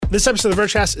This episode of the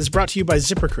Vergecast is brought to you by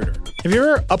ZipRecruiter. Have you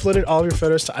ever uploaded all of your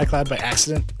photos to iCloud by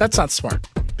accident? That's not smart.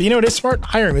 But you know what is smart?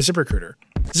 Hiring with ZipRecruiter.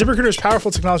 ZipRecruiter's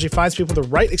powerful technology finds people the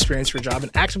right experience for a job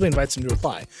and actively invites them to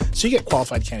apply, so you get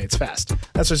qualified candidates fast.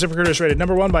 That's why ZipRecruiter is rated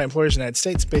 #1 by employers in the United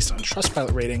States based on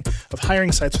Trustpilot rating of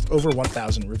hiring sites with over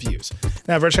 1,000 reviews.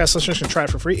 Now, Vergecast listeners can try it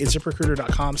for free at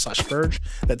ZipRecruiter.com/Verge.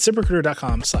 That's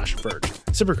ZipRecruiter.com/Verge.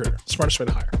 ZipRecruiter, smartest way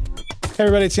to hire. Hey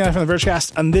everybody, it's Ian from the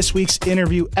Vergecast. On this week's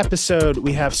interview episode,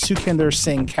 we have Sukhinder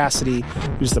Singh Cassidy,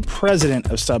 who's the president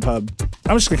of StubHub.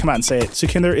 I'm just going to come out and say it.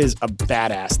 Sukhinder is a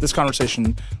badass. This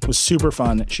conversation was super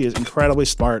fun. She is incredibly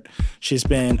smart. She's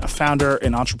been a founder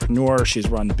and entrepreneur. She's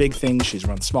run big things. She's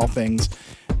run small things.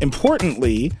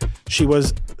 Importantly, she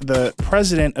was the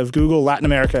president of Google Latin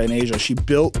America and Asia. She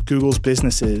built Google's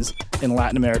businesses in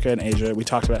Latin America and Asia. We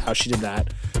talked about how she did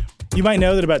that. You might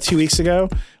know that about 2 weeks ago,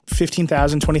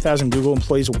 15,000, 20,000 Google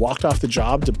employees walked off the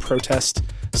job to protest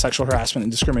sexual harassment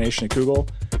and discrimination at Google.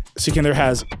 Sukhinder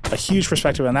has a huge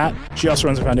perspective on that. She also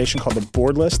runs a foundation called the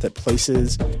Board List that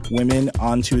places women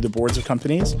onto the boards of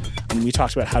companies. And we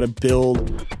talked about how to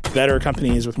build better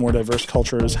companies with more diverse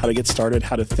cultures, how to get started,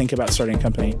 how to think about starting a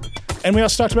company. And we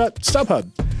also talked about StubHub.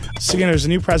 Sukhinder is the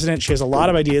new president. She has a lot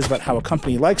of ideas about how a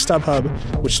company like StubHub,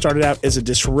 which started out as a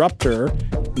disruptor,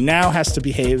 now has to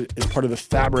behave as part of the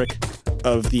fabric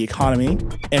of the economy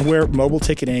and where mobile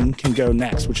ticketing can go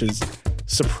next, which is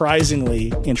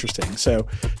surprisingly interesting. So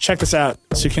check this out.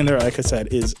 Sukhinder, like I said,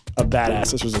 is a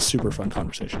badass. This was a super fun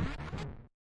conversation.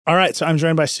 All right, so I'm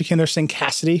joined by Sukhinder Singh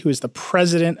Cassidy, who is the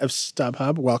president of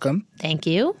StubHub. Welcome. Thank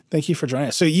you. Thank you for joining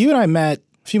us. So you and I met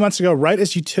a few months ago, right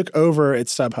as you took over at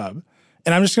StubHub.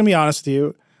 And I'm just going to be honest with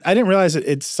you. I didn't realize that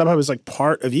StubHub is like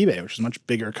part of eBay, which is a much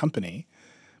bigger company.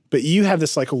 But you have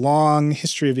this like long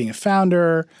history of being a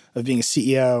founder, of being a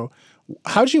CEO.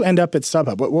 How'd you end up at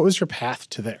StubHub? What was your path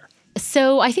to there?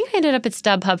 So I think I ended up at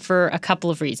StubHub for a couple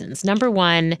of reasons. Number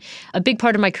one, a big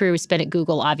part of my career was spent at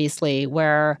Google, obviously,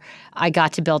 where I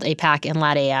got to build APAC and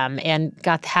LATAM and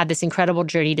had this incredible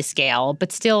journey to scale,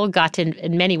 but still got to,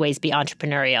 in many ways, be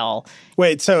entrepreneurial.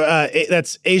 Wait, so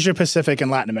that's Asia Pacific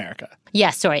and Latin America.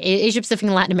 Yes, sorry, Asia Pacific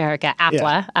and Latin America,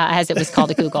 APLA, as it was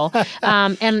called at Google.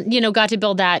 And, got to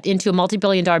build that into a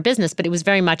multi-billion-dollar business, but it was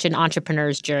very much an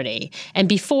entrepreneur's journey. And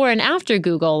before and after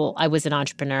Google, I was an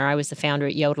entrepreneur. I was the founder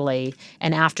at Yodlee.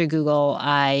 And after Google,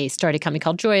 I started a company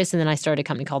called Joyous, and then I started a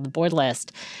company called The Board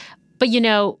List. But,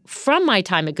 from my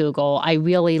time at Google, I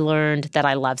really learned that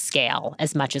I love scale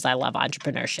as much as I love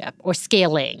entrepreneurship or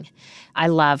scaling. I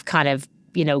love kind of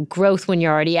growth when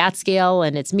you're already at scale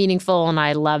and it's meaningful, and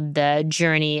I love the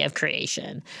journey of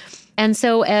creation. And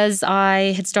so as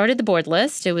I had started the Board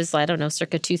List, it was,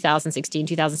 circa 2016,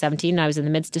 2017, and I was in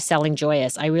the midst of selling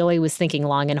Joyous. I really was thinking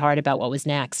long and hard about what was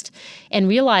next and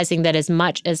realizing that as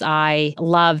much as I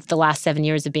loved the last 7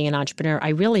 years of being an entrepreneur, I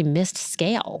really missed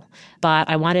scale. But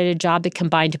I wanted a job that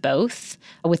combined both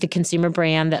with a consumer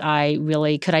brand that I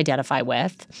really could identify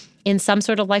with in some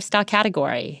sort of lifestyle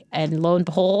category. And lo and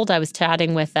behold, I was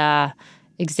chatting with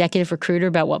executive recruiter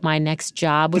about what my next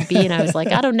job would be. And I was like,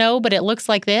 I don't know, but it looks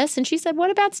like this. And she said, what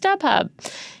about StubHub?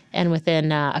 And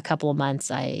within a couple of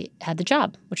months, I had the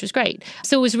job, which was great.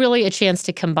 So it was really a chance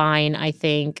to combine, I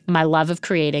think, my love of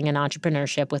creating and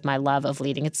entrepreneurship with my love of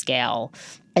leading at scale,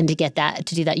 and to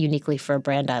do that uniquely for a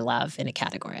brand I love in a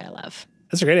category I love.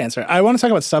 That's a great answer. I want to talk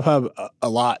about StubHub a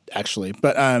lot, actually.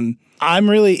 But I'm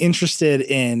really interested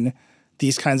in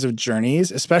these kinds of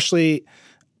journeys, especially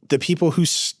the people who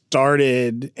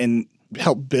started and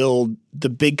helped build the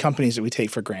big companies that we take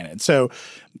for granted. So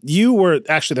you were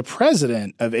actually the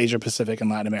president of Asia Pacific and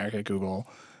Latin America at Google.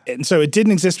 And so it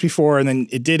didn't exist before, and then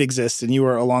it did exist, and you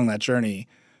were along that journey.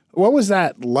 What was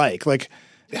that like? Like,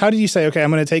 how did you say, okay,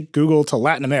 I'm going to take Google to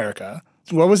Latin America?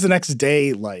 What was the next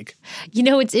day like?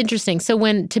 It's interesting. So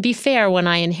to be fair, when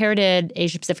I inherited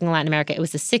Asia Pacific and Latin America, it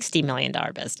was a $60 million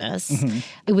business. Mm-hmm.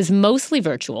 It was mostly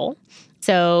virtual.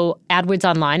 So AdWords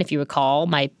Online, if you recall,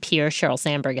 my peer, Sheryl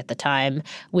Sandberg at the time,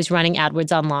 was running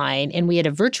AdWords Online. And we had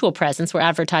a virtual presence where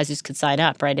advertisers could sign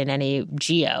up, right, in any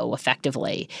geo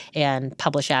effectively and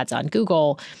publish ads on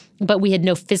Google. But we had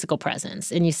no physical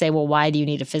presence. And you say, well, why do you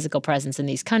need a physical presence in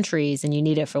these countries? And you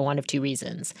need it for one of two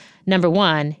reasons. Number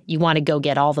one, you want to go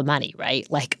get all the money, right?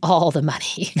 Like all the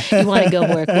money. You want to go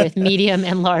work with medium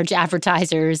and large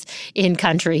advertisers in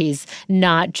countries,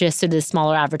 not just sort of the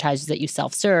smaller advertisers that you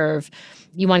self-serve.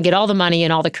 You want to get all the money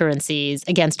and all the currencies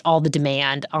against all the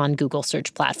demand on Google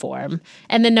search platform.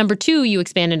 And then number two, you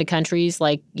expand into countries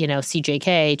like,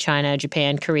 CJK, China,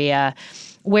 Japan, Korea,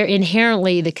 where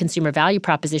inherently the consumer value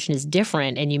proposition is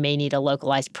different, and you may need a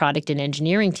localized product and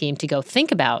engineering team to go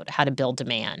think about how to build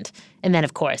demand. And then,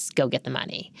 of course, go get the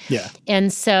money. Yeah.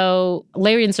 And so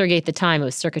Larry and Sergey at the time, it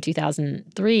was circa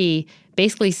 2003,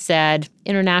 basically said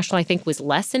international, I think, was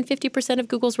less than 50% of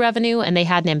Google's revenue, and they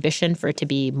had an ambition for it to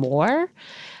be more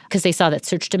because they saw that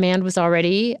search demand was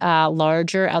already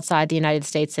larger outside the United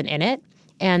States than in it.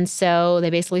 And so they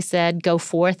basically said, go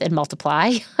forth and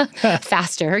multiply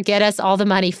faster, get us all the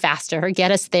money faster,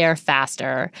 get us there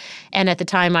faster. And at the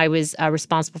time, I was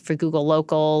responsible for Google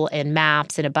Local and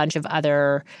Maps and a bunch of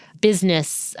other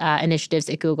business initiatives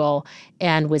at Google,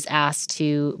 and was asked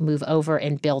to move over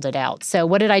and build it out. So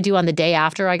what did I do on the day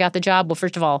after I got the job? Well,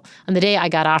 first of all, on the day I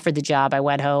got offered the job, I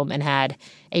went home and had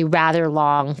a rather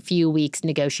long few weeks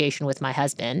negotiation with my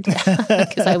husband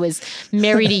because I was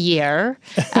married a year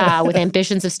with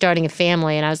ambitions of starting a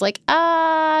family. And I was like,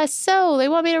 so they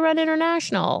want me to run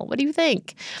international. What do you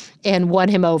think? And won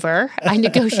him over. I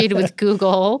negotiated with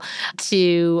Google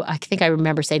I think I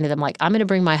remember saying to them, like, I'm going to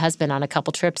bring my husband on a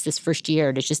couple trips this first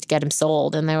year to just get him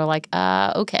sold. And they were like,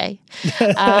 okay.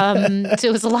 So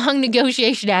it was a long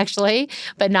negotiation, actually,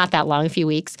 but not that long, a few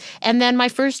weeks. And then my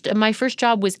first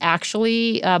job was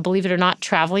actually, believe it or not,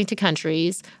 traveling to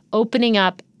countries, opening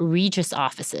up Regis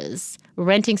offices,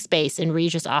 renting space in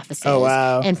Regis offices,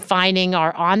 and finding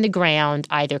our on-the-ground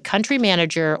either country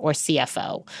manager or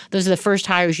CFO. Those are the first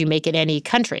hires you make in any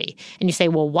country. And you say,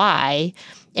 well, why?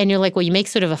 And you're like, well, you make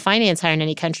sort of a finance hire in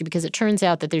any country because it turns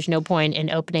out that there's no point in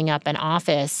opening up an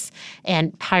office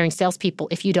and hiring salespeople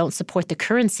if you don't support the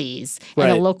currencies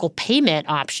and the local payment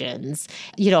options.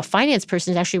 A finance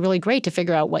person is actually really great to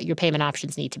figure out what your payment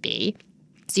options need to be.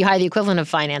 So you hire the equivalent of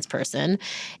finance person,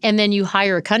 and then you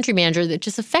hire a country manager that's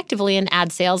just effectively an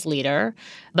ad sales leader,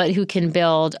 but who can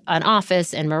build an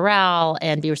office and morale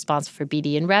and be responsible for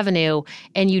BD and revenue.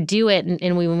 And you do it,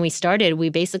 and when we started, we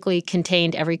basically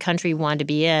contained every country we wanted to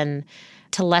be in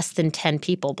to less than 10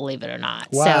 people, believe it or not.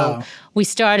 Wow. So we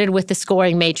started with the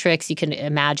scoring matrix. You can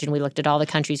imagine we looked at all the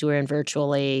countries we were in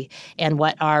virtually and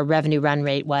what our revenue run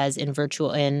rate was in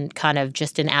virtual, in kind of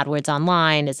just in AdWords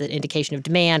online as an indication of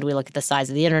demand. We looked at the size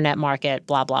of the internet market,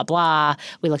 blah, blah, blah.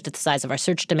 We looked at the size of our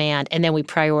search demand, and then we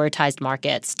prioritized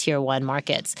markets, tier 1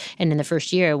 markets. And in the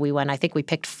first year, I think we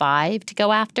picked 5 to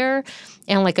go after.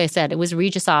 And like I said, it was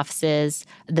Regis offices.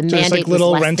 The mandate was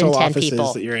less than 10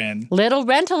 people. That you're in. Little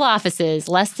rental offices,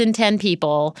 less than 10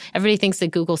 people. Everybody thinks that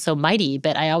Google's so mighty,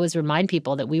 but I always remind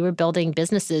people that we were building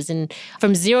businesses, and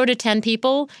from 0 to 10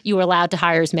 people, you were allowed to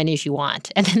hire as many as you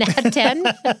want. And then at 10,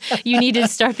 you needed to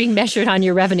start being measured on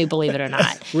your revenue, believe it or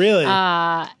not. Really?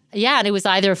 Yeah, and it was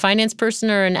either a finance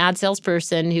person or an ad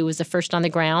salesperson who was the first on the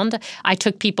ground. I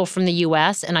took people from the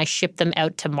U.S. and I shipped them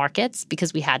out to markets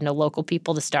because we had no local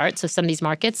people to start. So some of these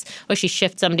markets, we actually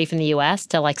shipped somebody from the U.S.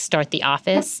 to start the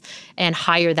office and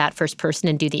hire that first person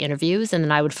and do the interviews. And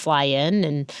then I would fly in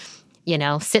and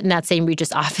sit in that same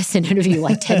Regis office and interview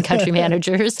 10 country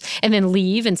managers and then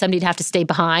leave, and somebody'd have to stay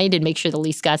behind and make sure the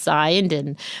lease got signed.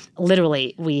 And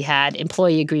literally, we had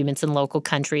employee agreements in local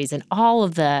countries and all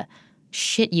of the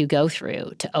shit you go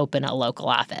through to open a local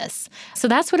office. So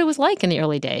that's what it was like in the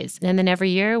early days. And then every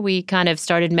year we kind of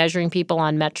started measuring people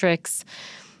on metrics.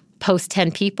 Post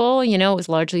 10 people, it was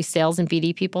largely sales and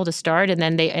BD people to start. And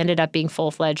then they ended up being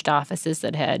full-fledged offices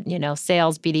that had,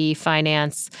 sales, BD,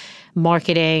 finance,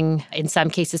 marketing, in some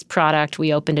cases product.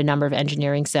 We opened a number of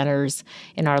engineering centers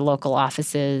in our local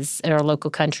offices, in our local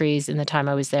countries. In the time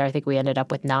I was there, I think we ended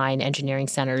up with 9 engineering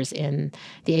centers in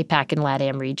the APAC and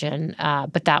LATAM region.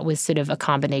 But that was sort of a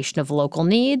combination of local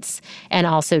needs and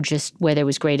also just where there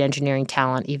was great engineering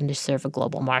talent, even to serve a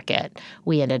global market.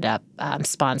 We ended up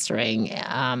sponsoring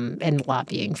and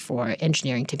lobbying for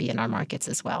engineering to be in our markets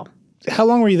as well. How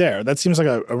long were you there? That seems like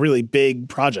a really big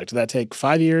project. Did that take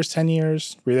 5 years, 10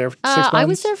 years? Were you there for 6 months? I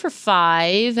was there for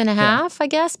 5.5, I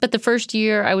guess. But the first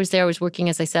year I was there, I was working,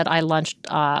 as I said, I launched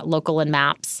Local and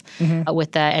Maps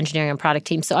with the engineering and product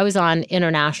team. So I was on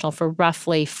international for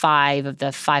roughly 5 of the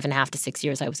 5.5 to 6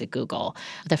 years I was at Google.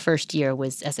 The first year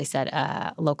was, as I said,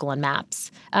 Local and Maps.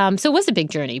 So it was a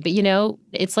big journey. But,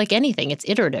 it's like anything. It's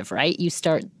iterative, right? You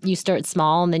start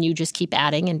small and then you just keep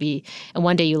adding and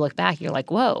one day you look back, you're like,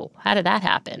 whoa, how did that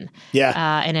happen?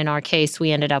 Yeah. And in our case,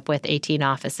 we ended up with 18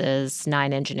 offices,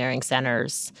 9 engineering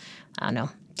centers,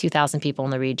 2,000 people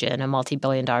in the region, a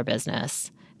multi-billion-dollar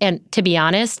business. And to be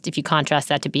honest, if you contrast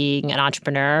that to being an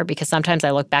entrepreneur, because sometimes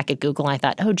I look back at Google and I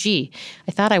thought, oh, gee,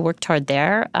 I thought I worked hard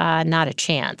there. Not a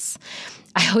chance.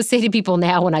 I always say to people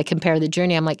now when I compare the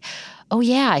journey, I'm like, oh,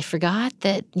 yeah, I forgot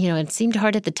that, it seemed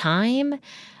hard at the time.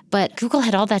 But Google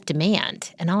had all that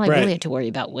demand, and all I really had to worry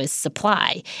about was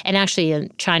supply. And actually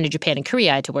in China, Japan, and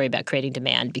Korea, I had to worry about creating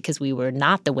demand because we were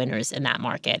not the winners in that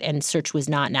market, and search was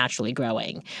not naturally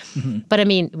growing. But I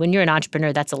mean, when you're an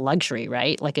entrepreneur, that's a luxury,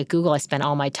 right? Like at Google, I spent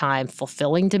all my time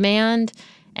fulfilling demand.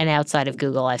 And outside of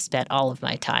Google, I've spent all of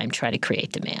my time trying to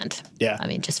create demand. Yeah. I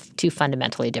mean, just two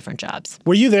fundamentally different jobs.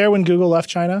 Were you there when Google left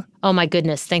China? Oh, my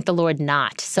goodness. Thank the Lord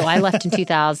not. So I left in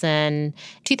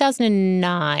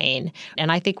 2009.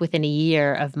 And I think within a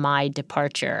year of my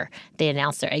departure, they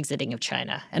announced their exiting of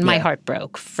China. And my heart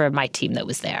broke for my team that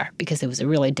was there because it was a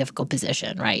really difficult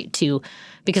position, right?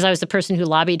 Because I was the person who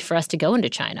lobbied for us to go into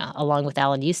China, along with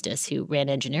Alan Eustace, who ran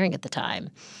engineering at the time.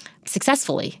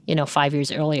 Successfully, 5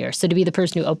 years earlier. So to be the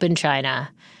person who opened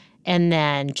China and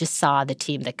then just saw the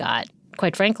team that got,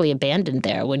 quite frankly, abandoned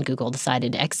there when Google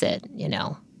decided to exit,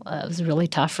 it was really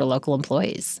tough for local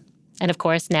employees. And of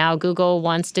course, now Google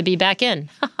wants to be back in.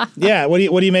 Yeah. What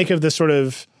do you make of this sort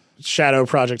of shadow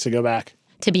project to go back?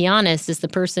 To be honest, as the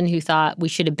person who thought we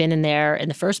should have been in there in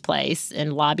the first place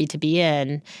and lobbied to be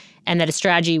in, and that a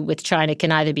strategy with China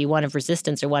can either be one of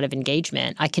resistance or one of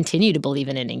engagement, I continue to believe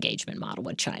in an engagement model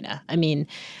with China. I mean,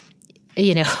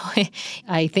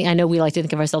 I know we like to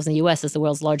think of ourselves in the U.S. as the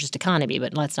world's largest economy,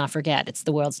 but let's not forget it's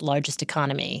the world's largest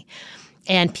economy.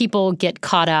 And people get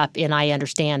caught up in, I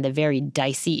understand, the very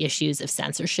dicey issues of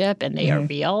censorship, and they are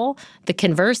real. The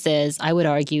converse is, I would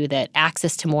argue that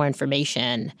access to more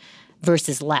information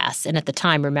versus less. And at the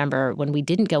time, remember, when we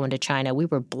didn't go into China, we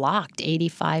were blocked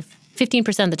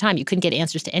 15% of the time. You couldn't get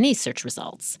answers to any search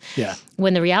results. Yeah.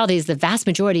 When the reality is the vast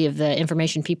majority of the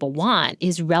information people want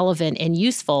is relevant and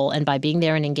useful. And by being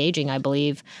there and engaging, I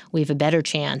believe we have a better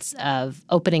chance of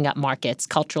opening up markets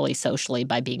culturally, socially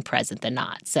by being present than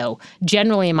not. So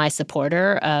generally, am I a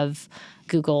supporter of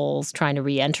Google's trying to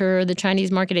re-enter the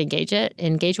Chinese market,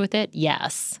 engage with it?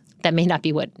 Yes. That may not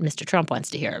be what Mr. Trump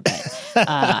wants to hear, but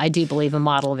I do believe a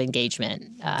model of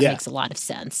engagement makes a lot of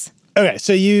sense. Okay,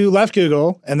 so you left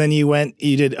Google, and then you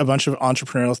did a bunch of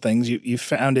entrepreneurial things. You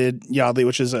founded Yodlee,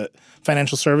 which is a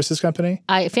financial services company?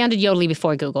 I founded Yodlee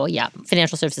before Google,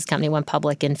 financial services company, went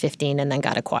public in 2015 and then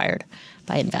got acquired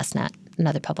by Envestnet,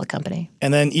 another public company.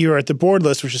 And then you were at the board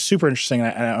list, which is super interesting,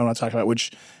 and I want to talk about,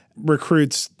 which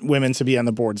recruits women to be on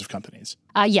the boards of companies.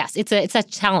 Yes, it's a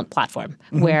talent platform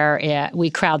where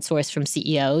we crowdsource from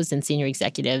CEOs and senior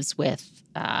executives with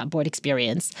board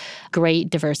experience, great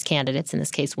diverse candidates, in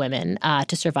this case women,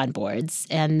 to serve on boards.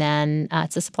 And then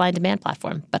it's a supply and demand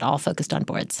platform, but all focused on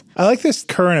boards. I like this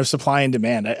current of supply and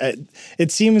demand.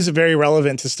 It seems very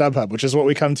relevant to StubHub, which is what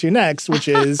we come to next, which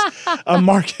is a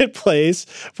marketplace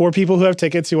for people who have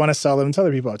tickets who want to sell them to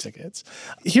other people who have tickets.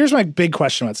 Here's my big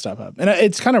question about StubHub, and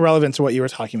it's kind of relevant to what you were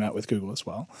talking about with Google as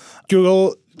well.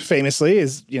 Google famously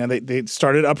is, they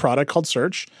started a product called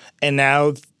Search, and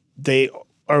now they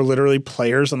are literally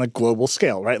players on the global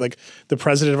scale, right? Like the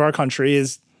president of our country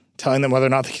is telling them whether or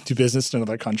not they can do business in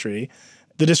another country.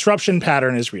 The disruption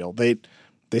pattern is real. They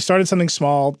started something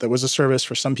small that was a service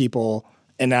for some people,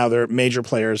 and now they're major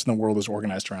players and the world is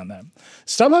organized around them.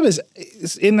 StubHub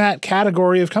is in that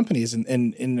category of companies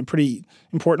in pretty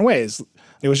important ways.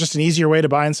 It was just an easier way to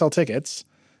buy and sell tickets,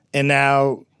 and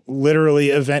now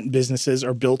literally event businesses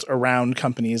are built around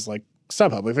companies like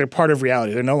StubHub. Like they're part of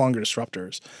reality. They're no longer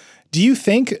disruptors. Do you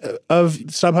think of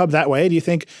StubHub that way? Do you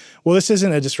think, well, this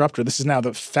isn't a disruptor. This is now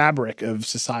the fabric of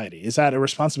society. Is that a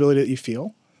responsibility that you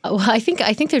feel? Well, I think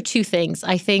there are two things.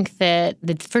 I think that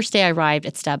the first day I arrived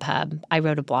at StubHub, I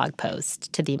wrote a blog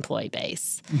post to the employee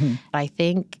base. I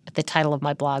think the title of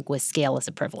my blog was Scale is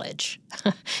a Privilege.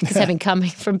 Because having come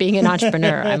from being an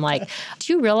entrepreneur, I'm like,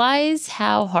 do you realize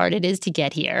how hard it is to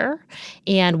get here?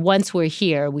 And once we're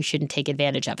here, we shouldn't take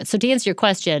advantage of it. So to answer your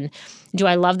question, do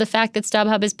I love the fact that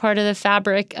StubHub is part of the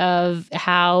fabric of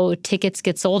how tickets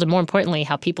get sold and, more importantly,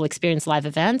 how people experience live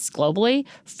events globally?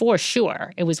 For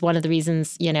sure. It was one of the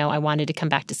reasons, I wanted to come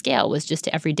back to Scale, was just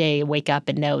to every day wake up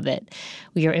and know that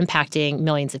we are impacting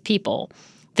millions of people.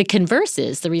 The converse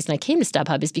is, the reason I came to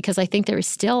StubHub is because I think there is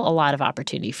still a lot of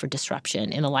opportunity for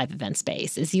disruption in the live event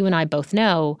space. As you and I both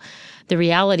know, the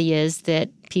reality is that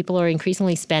people are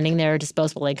increasingly spending their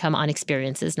disposable income on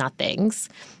experiences, not things.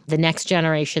 The next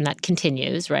generation that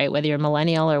continues, right? Whether you're a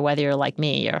millennial or whether you're like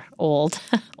me, you're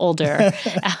older,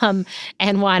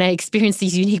 and want to experience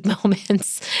these unique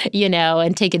moments,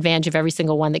 and take advantage of every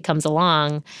single one that comes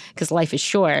along because life is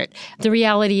short. The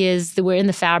reality is that we're in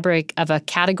the fabric of a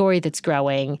category that's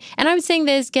growing. And I was saying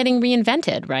that it's getting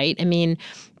reinvented, right? I mean,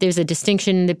 there's a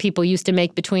distinction that people used to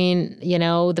make between,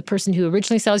 the person who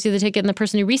originally sells you the ticket and the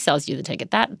person who resells you the ticket.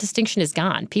 that distinction is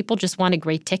gone. People just want a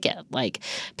great ticket. Like,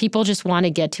 people just want to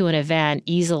get to an event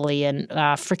easily and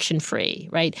friction-free,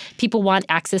 right? People want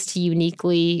access to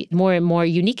more and more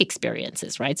unique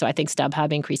experiences, right? So I think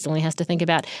StubHub increasingly has to think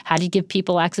about how do you give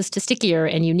people access to stickier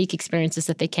and unique experiences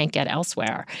that they can't get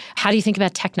elsewhere? How do you think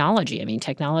about technology? I mean,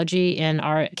 technology in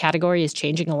our category is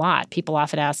changing a lot. People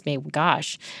often ask me,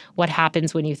 gosh, what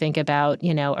happens when you think about,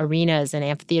 arenas and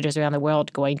amphitheaters around the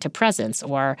world going to presence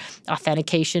or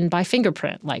authentication by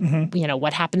fingerprint? Like,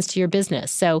 what happens to your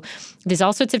business? So there's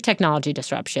all sorts of technology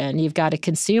disruption. You've got a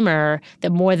consumer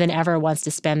that more than ever wants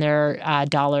to spend their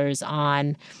dollars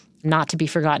on not to be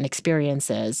forgotten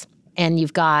experiences. And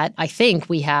you've got, I think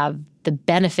we have the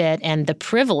benefit and the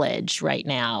privilege right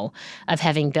now of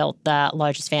having built the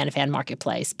largest fan-to-fan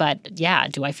marketplace. But yeah,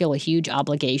 do I feel a huge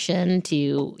obligation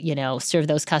to, serve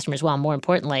those customers well? More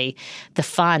importantly, the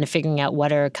fun of figuring out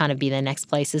what are kind of be the next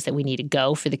places that we need to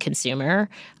go for the consumer,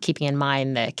 keeping in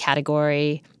mind the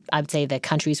category, I would say the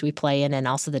countries we play in, and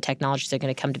also the technologies that are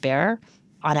going to come to bear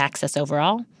on access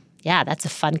overall. Yeah, that's a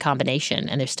fun combination,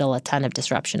 and there's still a ton of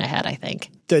disruption ahead, I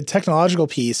think. The technological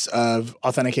piece of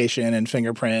authentication and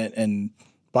fingerprint and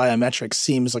biometrics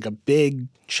seems like a big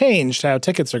change to how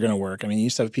tickets are going to work. I mean, you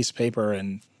used to have a piece of paper,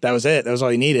 and that was it. That was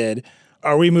all you needed.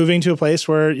 Are we moving to a place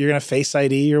where you're going to Face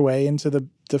ID your way into the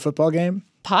football game?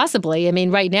 Possibly. I mean,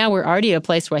 right now we're already at a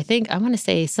place where I want to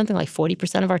say something like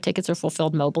 40% of our tickets are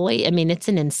fulfilled mobilely. I mean, it's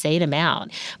an insane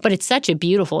amount, but it's such a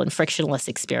beautiful and frictionless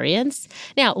experience.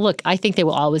 Now, look, I think there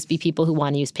will always be people who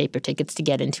want to use paper tickets to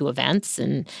get into events,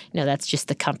 and that's just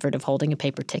the comfort of holding a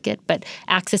paper ticket. But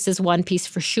access is one piece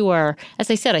for sure. As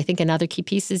I said, I think another key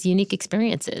piece is unique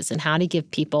experiences and how to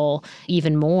give people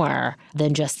even more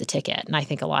than just the ticket. And I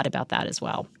think a lot about that as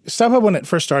well. StubHub, when it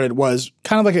first started, was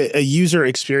kind of like a user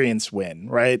experience win,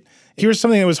 right? Here's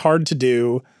something that was hard to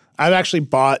do. I've actually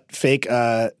bought fake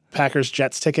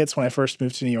Packers-Jets tickets when I first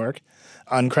moved to New York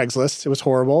on Craigslist. It was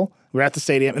horrible. We were at the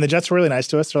stadium, and the Jets were really nice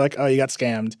to us. They're like, oh, you got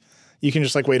scammed. You can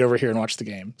just wait over here and watch the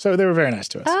game. So they were very nice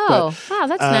to us. Oh, wow,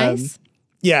 that's nice.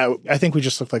 Yeah, I think we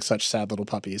just looked like such sad little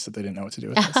puppies that they didn't know what to do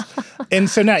with us. And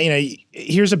so now,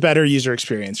 here's a better user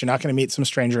experience. You're not going to meet some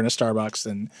stranger in a Starbucks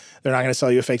and they're not going to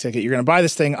sell you a fake ticket. You're going to buy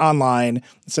this thing online.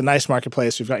 It's a nice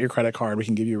marketplace. We've got your credit card. We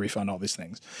can give you a refund, all these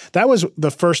things. That was the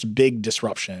first big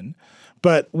disruption.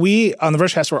 But we, on the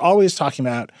Vergecast, we're always talking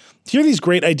about, here are these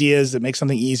great ideas that make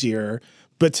something easier.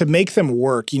 But to make them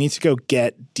work, you need to go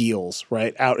get deals,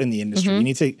 right, out in the industry. You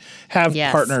need to have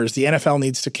partners. The NFL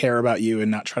needs to care about you and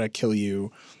not try to kill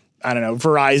you. I don't know.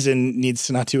 Verizon needs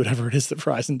to not do whatever it is that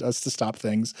Verizon does to stop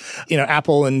things.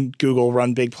 Apple and Google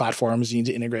run big platforms. You need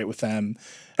to integrate with them.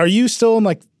 Are you still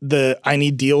in the I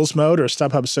need deals mode, or is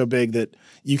StubHub so big that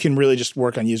you can really just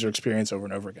work on user experience over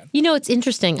and over again? It's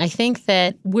interesting. I think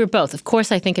that we're both. Of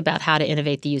course, I think about how to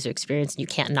innovate the user experience, and you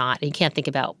can't not. You can't think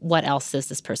about what else does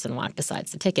this person want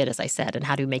besides the ticket, as I said, and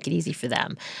how do we make it easy for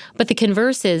them. But the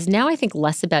converse is now I think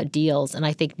less about deals, and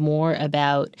I think more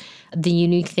about the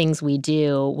unique things we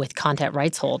do with content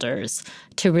rights holders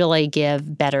to really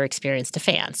give better experience to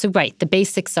fans. So, right, the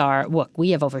basics are, look,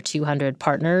 we have over 200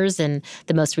 partners, and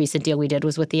the most recent deal we did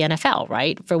was with the NFL,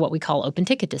 right, for what we call open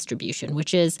ticket distribution,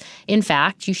 which is, in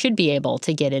fact, you should be able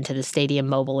to get into the stadium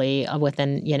mobily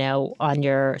on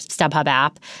your StubHub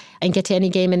app and get to any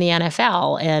game in the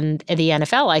NFL. And the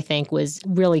NFL, I think, was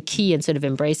really key in sort of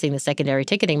embracing the secondary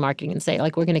ticketing marketing and say, we're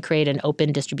going to create an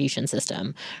open distribution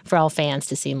system for all fans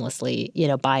to seamlessly,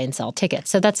 buy and sell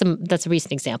tickets. So that's a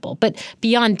recent example. But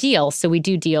beyond deals, so we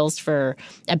do deals for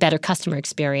a better customer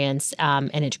experience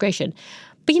and integration.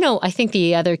 But, I think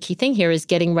the other key thing here is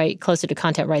getting closer to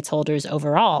content rights holders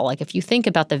overall. If you think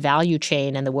about the value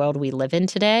chain and the world we live in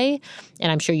today,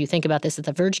 and I'm sure you think about this at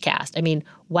the Vergecast, I mean,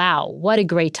 wow, what a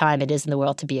great time it is in the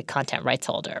world to be a content rights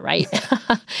holder, right?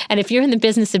 And if you're in the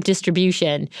business of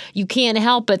distribution, you can't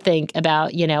help but think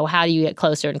about, how do you get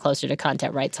closer and closer to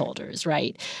content rights holders,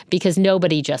 right? Because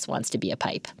nobody just wants to be a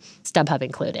pipe, StubHub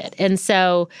included. And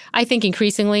so I think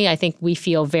increasingly, we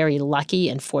feel very lucky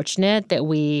and fortunate that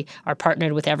we are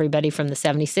partnered with everybody from the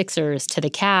 76ers to the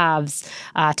Cavs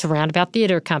to Roundabout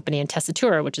Theater Company and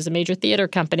Tessitura, which is a major theater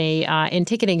company in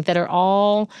ticketing, that are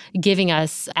all giving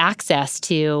us access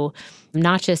to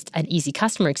not just an easy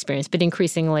customer experience, but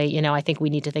increasingly, I think we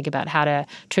need to think about how to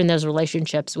turn those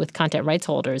relationships with content rights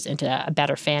holders into a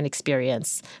better fan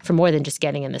experience for more than just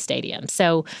getting in the stadium.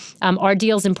 So our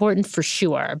deal's important for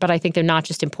sure, but I think they're not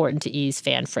just important to ease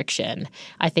fan friction.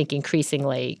 I think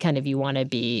increasingly you want to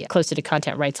be closer to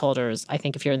content rights holders, I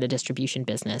think if you're in the distribution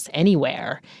business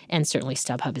anywhere, and certainly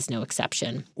StubHub is no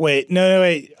exception. Wait.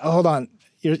 Hold on.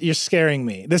 You're scaring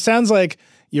me. This sounds like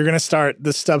you're going to start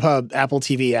the StubHub Apple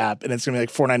TV app, and it's going to be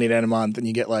like $4.99 a month, and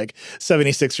you get like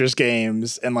 76ers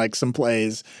games and like some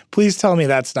plays. Please tell me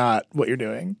that's not what you're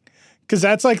doing. Because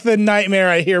that's like the nightmare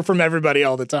I hear from everybody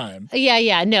all the time.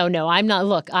 Yeah. No, I'm not.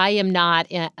 Look, I am not.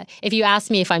 If you ask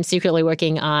me if I'm secretly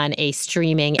working on a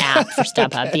streaming app for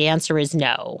StubHub, the answer is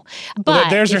no. But well,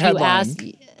 there's your headline.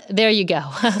 There you go.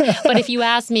 But if you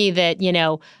ask me that,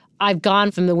 I've gone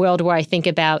from the world where I think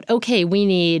about, okay, we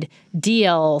need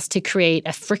deals to create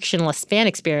a frictionless fan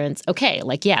experience. Okay,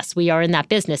 yes, we are in that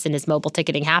business, and as mobile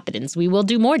ticketing happens, we will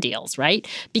do more deals, right?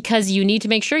 Because you need to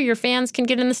make sure your fans can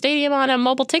get in the stadium on a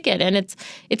mobile ticket, and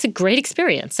it's a great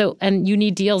experience. So, and you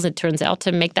need deals, it turns out,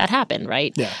 to make that happen,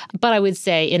 right? Yeah. But I would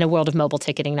say in a world of mobile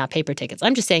ticketing, not paper tickets,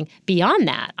 I'm just saying beyond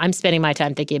that, I'm spending my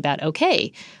time thinking about,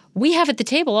 okay, we have at the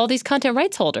table all these content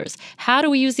rights holders. How do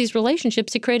we use these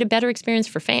relationships to create a better experience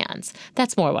for fans?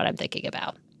 That's more what I'm thinking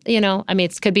about.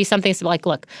 It could be something like,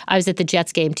 look, I was at the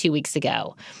Jets game 2 weeks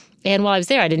ago. And while I was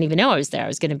there, I didn't even know I was there. I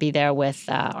was going to be there with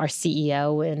our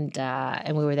CEO,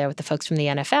 and we were there with the folks from the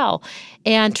NFL.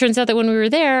 And turns out that when we were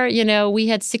there, we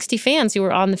had 60 fans who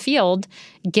were on the field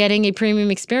getting a premium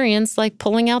experience, like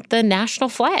pulling out the national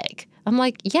flag. I'm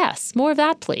like, yes, more of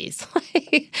that, please.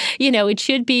 It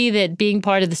should be that being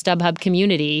part of the StubHub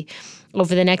community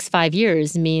over the next 5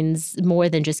 years means more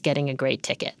than just getting a great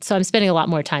ticket. So I'm spending a lot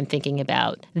more time thinking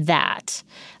about that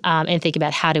and thinking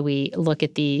about how do we look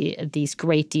at these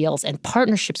great deals and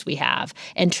partnerships we have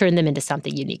and turn them into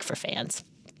something unique for fans.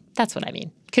 That's what I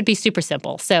mean. Could be super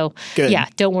simple. So, Good. Yeah,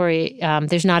 don't worry.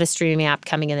 There's not a streaming app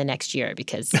coming in the next year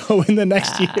because... Oh, in the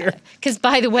next year. Because,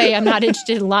 by the way, I'm not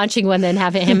interested in launching one and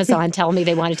having Amazon tell me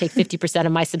they want to take 50%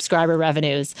 of my subscriber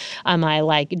revenues on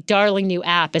my, darling new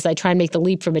app as I try and make the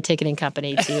leap from a ticketing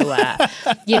company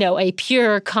to, a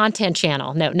pure content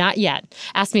channel. No, not yet.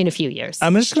 Ask me in a few years.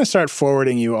 I'm just going to start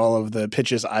forwarding you all of the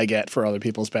pitches I get for other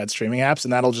people's bad streaming apps,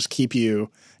 and that'll just keep you...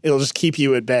 It'll just keep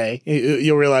you at bay.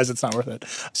 You'll realize it's not worth it.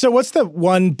 So what's the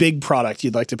one big product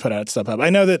you'd like to put out at StubHub? I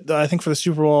know that I think for the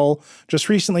Super Bowl, just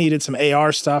recently you did some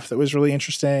AR stuff that was really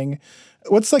interesting.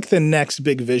 What's the next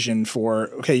big vision for,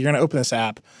 okay, you're going to open this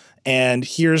app and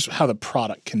here's how the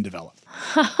product can develop?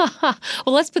 Well,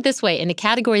 let's put it this way. In a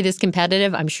category this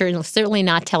competitive, I'm certainly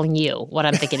not telling you what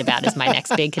I'm thinking about as my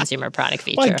next big consumer product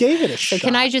feature. Well, I gave it a shot. So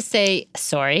can I just say,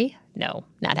 sorry, no,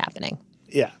 not happening.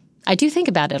 Yeah. I do think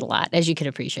about it a lot, as you can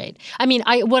appreciate. I mean,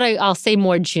 I'll say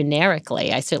more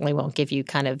generically, I certainly won't give you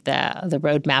kind of the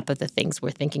roadmap of the things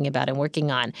we're thinking about and working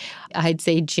on. I'd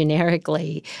say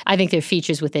generically, I think there are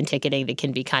features within ticketing that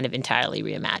can be kind of entirely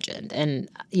reimagined. And,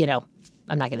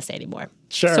 I'm not going to say anymore.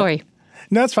 Sure. Sorry.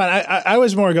 No, that's fine. I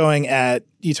was more going at,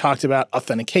 you talked about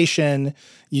authentication.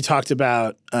 You talked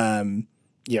about,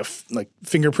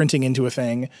 fingerprinting into a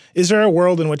thing. Is there a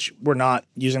world in which we're not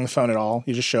using the phone at all?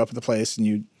 You just show up at the place and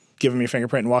you give them your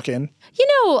fingerprint and walk in?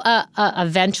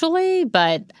 Eventually,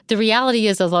 but the reality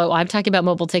is, although I'm talking about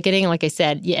mobile ticketing, like I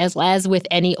said, as with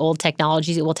any old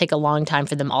technologies, it will take a long time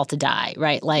for them all to die,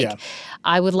 right?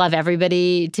 I would love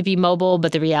everybody to be mobile,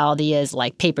 but the reality is,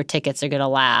 paper tickets are going to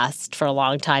last for a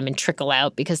long time and trickle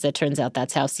out because it turns out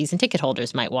that's how season ticket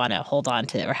holders might want to hold on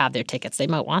to or have their tickets. They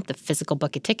might want the physical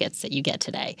book of tickets that you get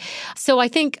today. So I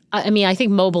think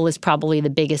mobile is probably the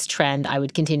biggest trend I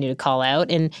would continue to call out.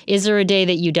 And is there a day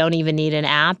that you don't even need an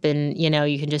app and,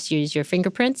 you can just use your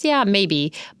fingerprints? Yeah,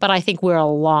 maybe. But I think we're a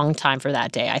long time for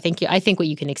that day. I think what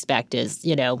you can expect is,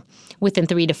 within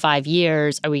 3 to 5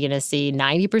 years, are we going to see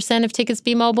 90% of tickets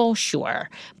be mobile? Sure.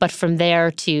 But from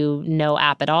there to no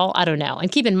app at all, I don't know.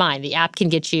 And keep in mind, the app can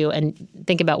get you, and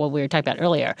think about what we were talking about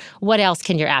earlier, what else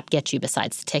can your app get you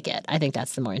besides the ticket? I think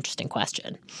that's the more interesting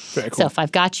question. Very cool. So if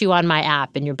I've got you on my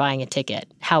app and you're buying a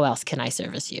ticket, how else can I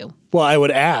service you? Well, I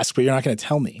would ask, but you're not going to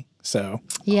tell me. So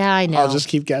yeah, I know. I'll just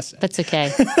keep guessing. That's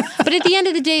okay. But at the end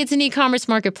of the day, it's an e-commerce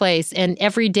marketplace. And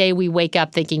every day we wake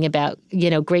up thinking about,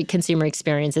 great consumer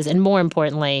experiences. And more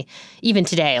importantly, even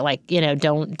today,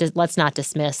 let's not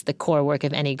dismiss the core work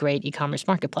of any great e-commerce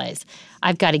marketplace.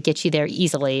 I've got to get you there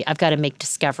easily. I've got to make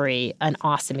discovery an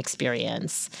awesome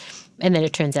experience. And then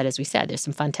it turns out, as we said, there's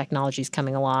some fun technologies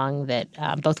coming along that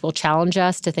both will challenge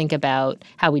us to think about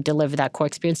how we deliver that core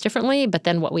experience differently, but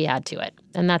then what we add to it.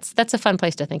 And that's a fun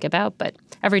place to think about. But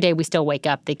every day we still wake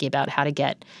up thinking about how to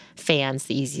get fans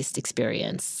the easiest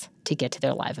experience to get to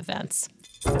their live events.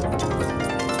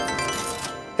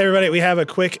 Hey, everybody. We have a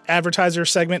quick advertiser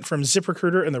segment from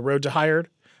ZipRecruiter and the Road to Hired.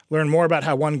 Learn more about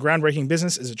how one groundbreaking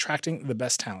business is attracting the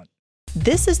best talent.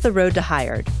 This is The Road to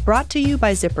Hired, brought to you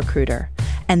by ZipRecruiter.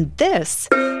 And this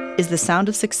is the sound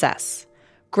of success.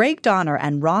 Greg Donner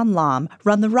and Ron Lom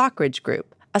run the Rockridge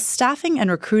Group, a staffing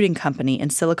and recruiting company in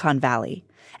Silicon Valley.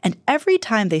 And every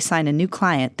time they sign a new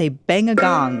client, they bang a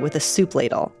gong with a soup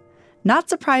ladle. Not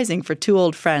surprising for two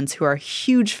old friends who are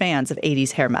huge fans of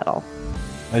 80s hair metal.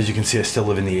 As you can see, I still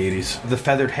live in the 80s. The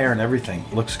feathered hair and everything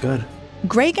looks good.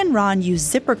 Greg and Ron use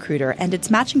ZipRecruiter and its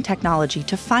matching technology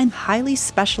to find highly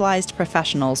specialized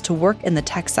professionals to work in the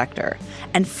tech sector.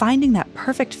 And finding that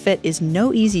perfect fit is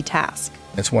no easy task.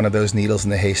 It's one of those needles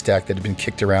in the haystack that have been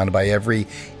kicked around by every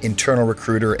internal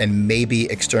recruiter and maybe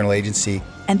external agency.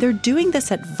 And they're doing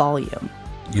this at volume.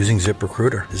 Using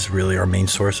ZipRecruiter is really our main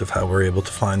source of how we're able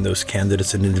to find those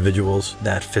candidates and individuals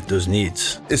that fit those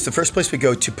needs. It's the first place we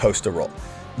go to post a role.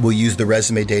 We'll use the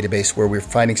resume database where we're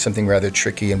finding something rather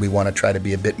tricky and we want to try to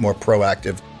be a bit more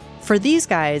proactive. For these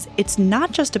guys, it's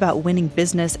not just about winning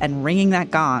business and ringing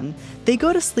that gong. They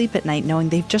go to sleep at night knowing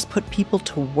they've just put people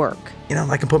to work. You know,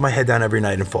 I can put my head down every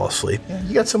night and fall asleep. Yeah,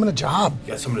 you got someone a job.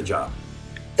 You got someone a job.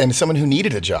 And someone who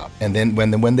needed a job. And then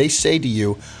when they say to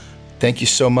you, thank you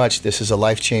so much, this is a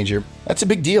life changer, that's a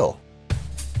big deal.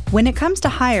 When it comes to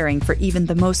hiring for even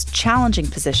the most challenging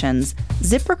positions,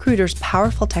 ZipRecruiter's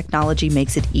powerful technology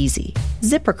makes it easy.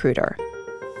 ZipRecruiter,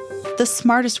 the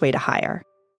smartest way to hire.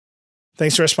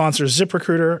 Thanks to our sponsor,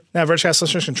 ZipRecruiter. Now, Vergecast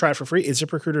listeners can try it for free at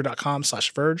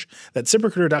ZipRecruiter.com/Verge. That's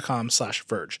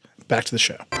ZipRecruiter.com/Verge. Back to the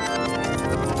show.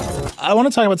 I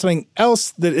want to talk about something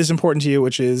else that is important to you,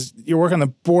 which is your work on the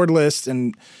board list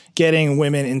and getting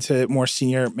women into more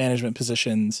senior management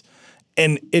positions.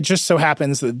 And it just so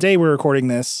happens that the day we're recording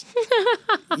this,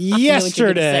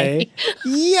 yesterday,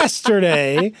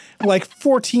 like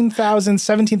 14,000,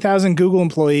 17,000 Google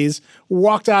employees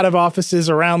walked out of offices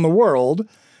around the world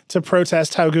to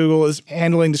protest how Google is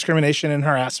handling discrimination and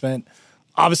harassment.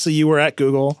 Obviously, you were at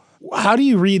Google. How do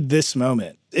you read this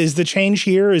moment? Is the change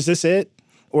here? Is this it?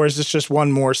 Or is this just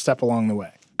one more step along the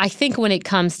way? I think when it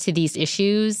comes to these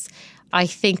issues, I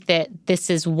think that this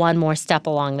is one more step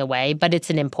along the way, but it's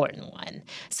an important one.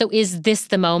 So is this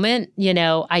the moment? You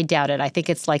know, I doubt it. I think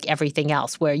it's like everything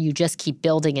else where you just keep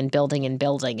building and building and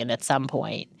building, and at some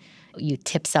point you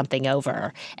tip something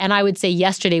over. And I would say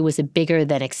yesterday was a bigger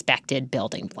than expected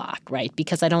building block, right?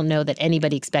 Because I don't know that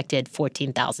anybody expected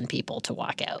 14,000 people to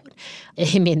walk out.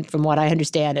 I mean, from what I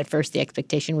understand, at first the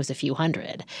expectation was a few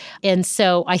hundred. And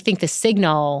so I think the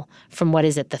signal from what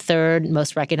is it, the third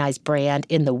most recognized brand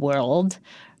in the world,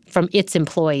 from its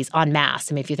employees en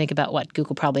masse. I mean, if you think about what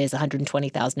Google probably has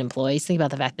 120,000 employees, think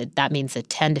about the fact that that means that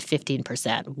 10 to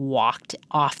 15% walked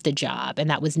off the job, and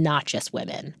that was not just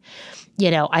women. You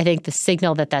know, I think the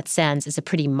signal that that sends is a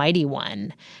pretty mighty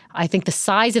one. I think the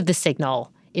size of the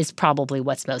signal is probably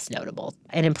what's most notable,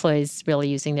 and employees really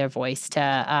using their voice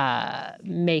to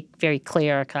make very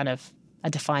clear kind of a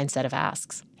defined set of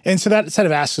asks. And so that set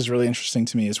of asks is really interesting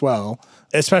to me as well,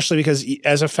 especially because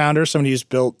as a founder, somebody who's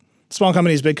built small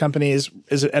companies, big companies,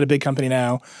 is at a big company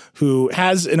now, who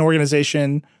has an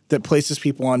organization that places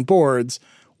people on boards,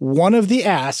 one of the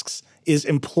asks is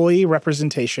employee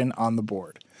representation on the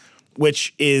board,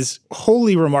 which is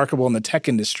wholly remarkable in the tech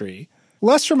industry.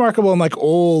 Less remarkable in like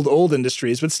old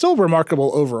industries, but still remarkable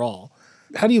overall.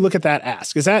 How do you look at that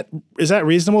ask? Is that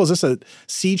reasonable? Is this a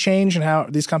sea change in how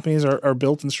these companies are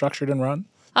built and structured and run?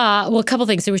 Well, a couple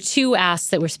things. There were two asks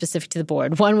that were specific to the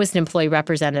board. One was an employee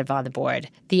representative on the board.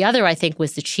 The other, I think,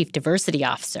 was the chief diversity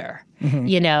officer,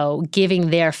 giving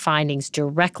their findings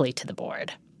directly to the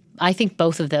board. I think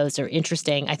both of those are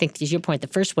interesting. I think, to your point, the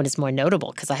first one is more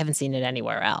notable because I haven't seen it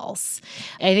anywhere else.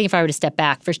 I think if I were to step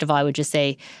back, first of all, I would just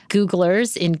say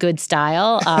Googlers in good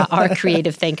style are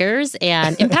creative thinkers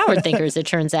and empowered thinkers, it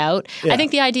turns out. Yeah. I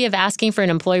think the idea of asking for an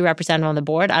employee representative on the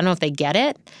board, I don't know if they get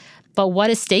it. But what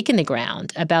is stake in the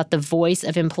ground about the voice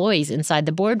of employees inside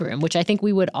the boardroom, which I think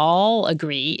we would all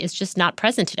agree is just not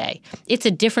present today. It's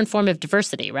a different form of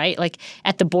diversity, right? Like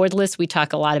at the board list, we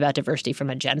talk a lot about diversity from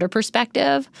a gender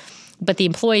perspective. But the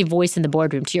employee voice in the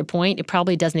boardroom, to your point, it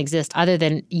probably doesn't exist other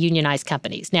than unionized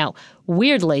companies. Now,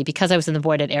 weirdly, because I was on the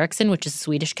board at Ericsson, which is a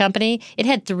Swedish company, it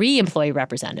had 3 employee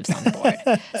representatives on the board.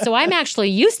 So I'm actually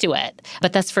used to it.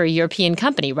 But that's for a European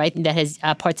company, right, that has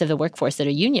parts of the workforce that are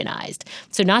unionized.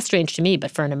 So not strange to me, but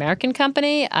for an American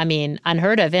company, I mean,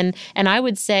 unheard of. And I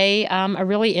would say a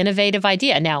really innovative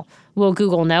idea. Now, will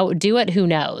Google do it? Who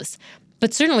knows?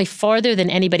 But certainly farther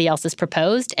than anybody else has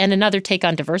proposed, and another take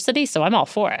on diversity, so I'm all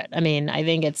for it. I mean, I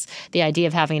think it's the idea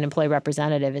of having an employee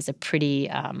representative is a pretty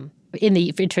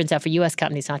It turns out for U.S.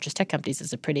 companies, not just tech companies,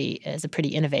 is a pretty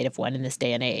innovative one in this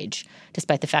day and age,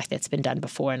 despite the fact that it's been done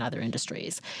before in other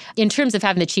industries. In terms of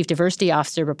having the chief diversity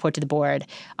officer report to the board,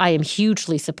 I am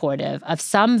hugely supportive of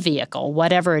some vehicle,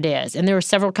 whatever it is, and there are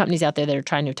several companies out there that are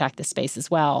trying to attack this space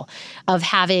as well, of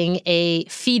having a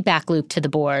feedback loop to the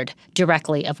board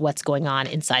directly of what's going on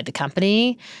inside the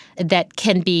company that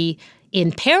can be in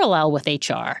parallel with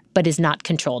HR, but is not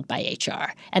controlled by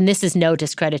HR. And this is no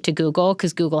discredit to Google,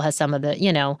 because Google has some of the,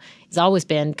 has always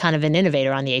been kind of an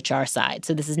innovator on the HR side.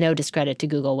 So this is no discredit to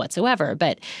Google whatsoever.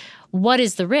 But what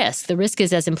is the risk? The risk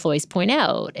is, as employees point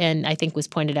out, and I think was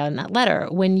pointed out in that letter,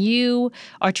 when you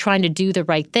are trying to do the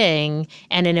right thing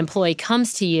and an employee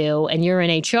comes to you and you're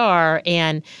in HR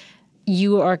and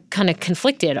you are kind of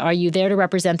conflicted. Are you there to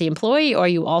represent the employee, or are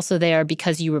you also there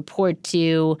because you report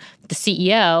to the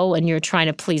CEO and you're trying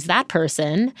to please that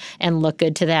person and look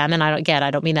good to them? And I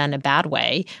don't mean that in a bad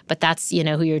way, but that's,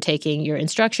 who you're taking your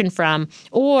instruction from.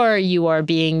 Or you are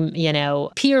being,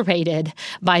 peer rated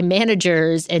by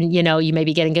managers and, you may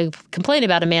be getting a complaint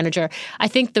about a manager. I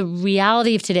think the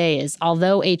reality of today is,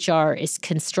 although HR is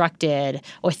constructed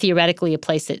or theoretically a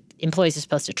place that employees are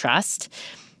supposed to trust,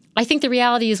 I think the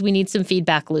reality is we need some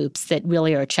feedback loops that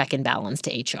really are a check and balance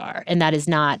to HR. And that is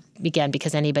not, again,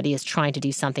 because anybody is trying to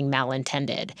do something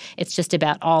malintended. It's just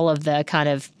about all of the kind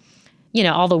of,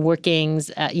 all the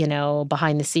workings,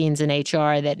 behind the scenes in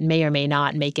HR that may or may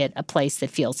not make it a place that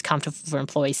feels comfortable for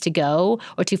employees to go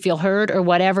or to feel heard, or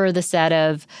whatever the set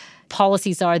of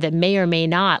policies are that may or may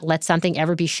not let something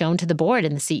ever be shown to the board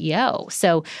and the CEO.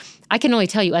 So I can only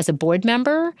tell you, as a board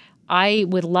member, I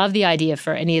would love the idea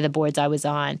for any of the boards I was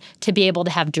on to be able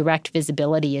to have direct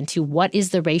visibility into what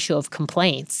is the ratio of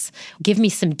complaints. Give me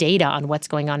some data on what's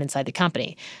going on inside the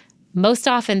company. Most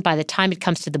often, by the time it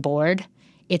comes to the board,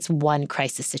 it's one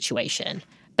crisis situation.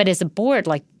 But as a board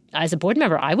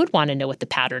member, I would want to know what the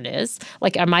pattern is.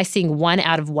 Like, am I seeing 1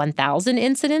 out of 1,000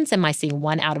 incidents? Am I seeing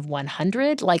 1 out of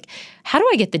 100? Like, how do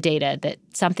I get the data that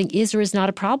something is or is not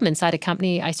a problem inside a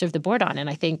company I serve the board on? And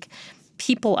I think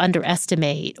people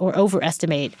underestimate or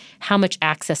overestimate how much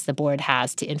access the board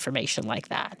has to information like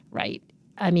that, right?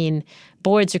 I mean,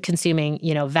 boards are consuming,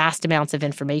 vast amounts of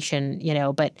information,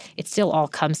 but it still all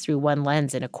comes through one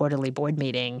lens in a quarterly board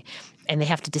meeting, and they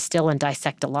have to distill and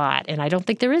dissect a lot. And I don't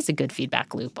think there is a good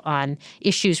feedback loop on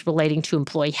issues relating to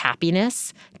employee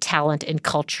happiness, talent, and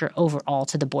culture overall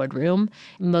to the boardroom.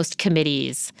 Most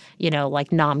committees,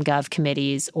 like nom-gov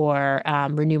committees or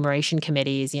remuneration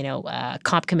committees,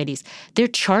 comp committees, their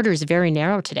charter is very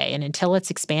narrow today. And until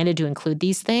it's expanded to include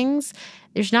these things,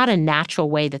 there's not a natural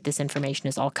way that this information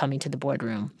is all coming to the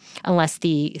boardroom unless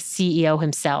the CEO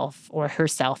himself or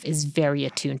herself is very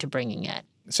attuned to bringing it.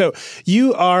 So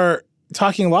you are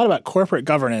talking a lot about corporate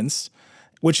governance,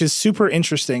 which is super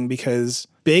interesting because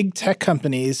big tech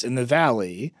companies in the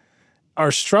Valley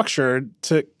are structured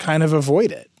to kind of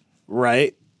avoid it,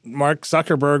 right? Mark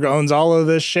Zuckerberg owns all of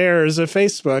the shares of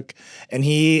Facebook, and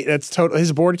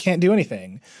his board can't do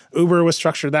anything. Uber was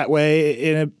structured that way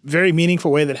in a very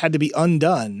meaningful way that had to be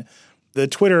undone. The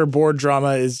Twitter board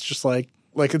drama is just like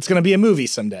it's going to be a movie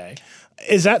someday.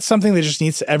 Is that something that just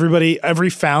needs every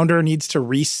founder needs to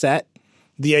reset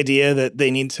the idea that they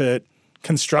need to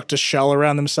construct a shell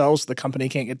around themselves so the company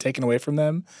can't get taken away from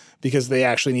them because they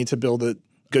actually need to build a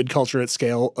good culture at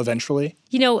scale eventually?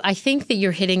 I think that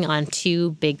you're hitting on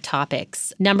two big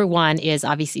topics. Number one is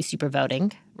obviously super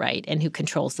voting, right, and who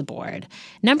controls the board.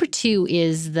 Number two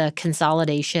is the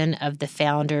consolidation of the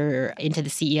founder into the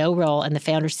CEO role and the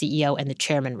founder, CEO, and the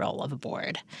chairman role of a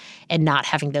board, and not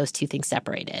having those two things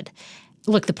separated.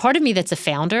 Look, the part of me that's a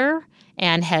founder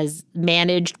and has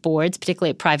managed boards, particularly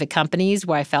at private companies,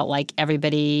 where I felt like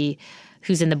everybody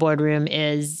who's in the boardroom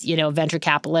is, a venture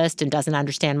capitalist and doesn't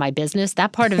understand my business.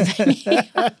 That part of me,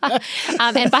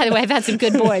 and by the way, I've had some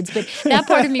good boards, but that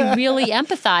part of me really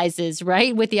empathizes,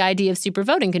 right, with the idea of super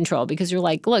voting control, because you're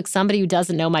like, look, somebody who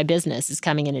doesn't know my business is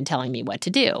coming in and telling me what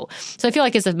to do. So I feel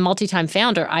like as a multi-time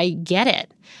founder, I get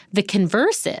it. The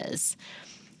converse is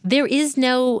there is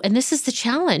no, and this is the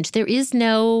challenge, there is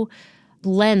no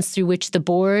lens through which the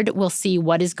board will see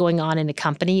what is going on in a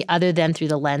company other than through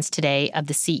the lens today of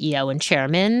the CEO and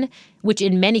chairman, which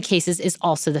in many cases is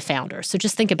also the founder. So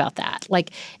just think about that. Like,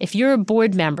 if you're a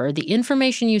board member, the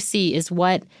information you see is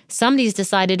what somebody's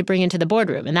decided to bring into the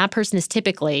boardroom, and that person is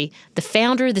typically the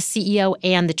founder, the CEO,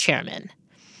 and the chairman.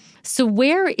 So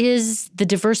where is the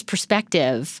diverse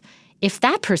perspective if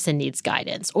that person needs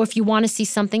guidance or if you want to see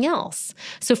something else.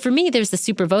 So for me, there's the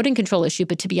super voting control issue.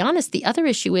 But to be honest, the other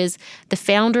issue is the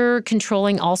founder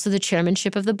controlling also the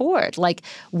chairmanship of the board. Like,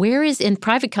 where is, in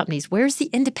private companies, where's the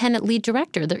independent lead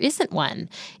director? There isn't one.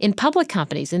 In public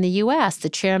companies in the U.S., the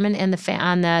chairman and the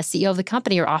CEO of the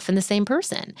company are often the same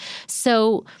person.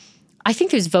 So I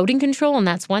think there's voting control, and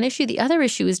that's one issue. The other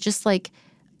issue is just like,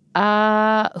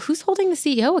 who's holding the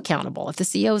CEO accountable if the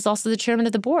CEO is also the chairman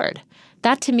of the board?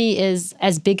 That to me is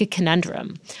as big a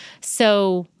conundrum.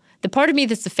 So the part of me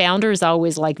that's the founder is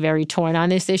always like very torn on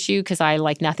this issue because I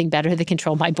like nothing better than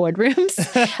control my boardrooms,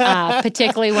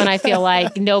 particularly when I feel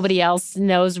like nobody else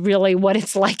knows really what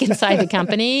it's like inside the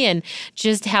company and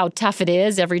just how tough it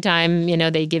is every time,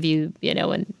 they give you,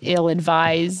 an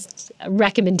ill-advised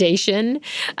recommendation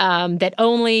that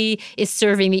only is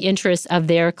serving the interests of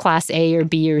their class A or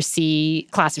B or C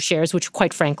class of shares, which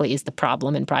quite frankly is the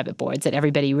problem in private boards, that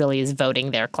everybody really is voting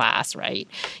their class, right?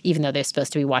 Even though they're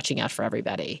supposed to be watching out for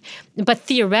everybody. But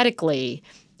theoretically,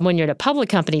 when you're at a public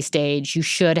company stage, you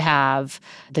should have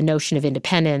the notion of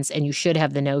independence and you should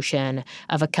have the notion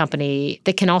of a company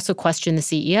that can also question the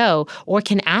CEO or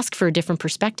can ask for a different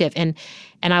perspective. And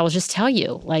I will just tell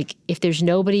you, like, if there's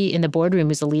nobody in the boardroom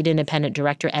who's a lead independent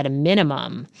director at a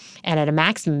minimum and at a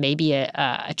maximum maybe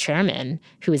a chairman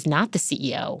who is not the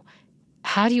CEO,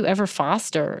 how do you ever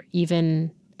foster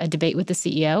even a debate with the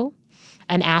CEO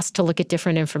and ask to look at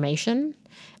different information?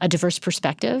 A diverse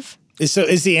perspective. So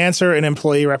is the answer an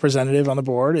employee representative on the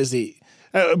board? Is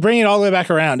bring it all the way back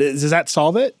around. Does that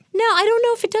solve it? No, I don't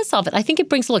know if it does solve it. I think it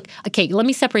brings, okay, let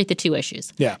me separate the two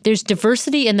issues. Yeah. There's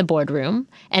diversity in the boardroom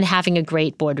and having a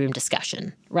great boardroom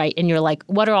discussion, right? And you're like,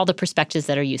 what are all the perspectives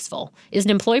that are useful? Is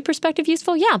an employee perspective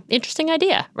useful? Yeah, interesting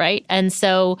idea, right? And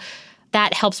so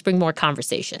that helps bring more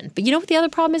conversation. But you know what the other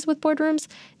problem is with boardrooms?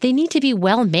 They need to be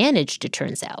well managed, it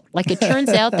turns out. Like, it turns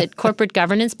out that corporate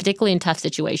governance, particularly in tough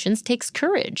situations, takes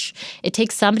courage. It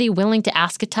takes somebody willing to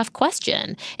ask a tough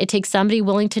question. It takes somebody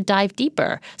willing to dive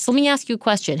deeper. So let me ask you a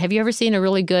question. Have you ever seen a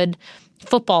really good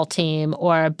football team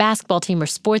or a basketball team or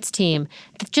sports team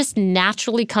that just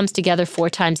naturally comes together 4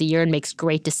 times a year and makes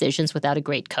great decisions without a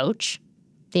great coach?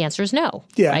 The answer is no.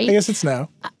 Yeah, right? I guess it's no.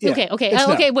 Yeah, okay.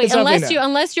 No. Wait.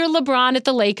 Unless you're LeBron at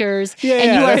the Lakers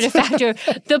and you are to factor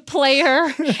the player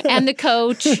and the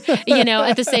coach,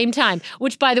 at the same time.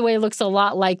 Which, by the way, looks a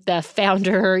lot like the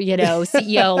founder,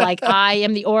 CEO. Like, I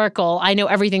am the oracle. I know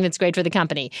everything that's great for the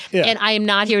company, and I am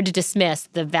not here to dismiss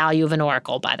the value of an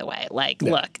oracle. By the way,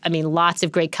 look, I mean, lots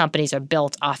of great companies are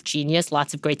built off genius.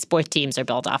 Lots of great sport teams are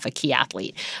built off a key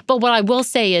athlete. But what I will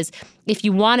say is, if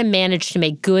you want to manage to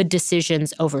make good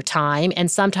decisions over time and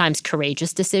sometimes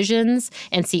courageous decisions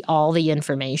and see all the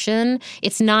information,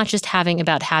 it's not just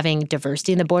about having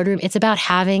diversity in the boardroom. It's about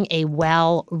having a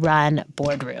well-run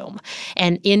boardroom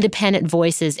and independent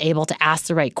voices able to ask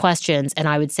the right questions. And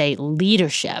I would say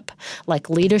leadership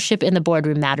in the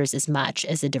boardroom matters as much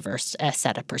as a diverse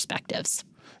set of perspectives.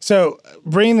 So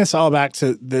bringing this all back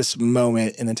to this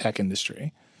moment in the tech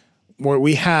industry, where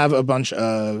we have a bunch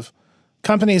of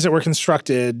companies that were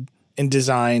constructed and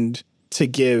designed to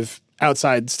give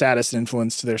outside status and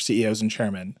influence to their CEOs and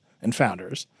chairmen and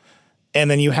founders. And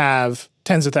then you have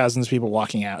tens of thousands of people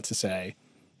walking out to say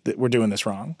that we're doing this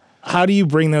wrong. How do you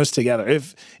bring those together?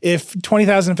 If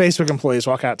 20,000 Facebook employees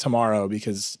walk out tomorrow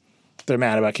because they're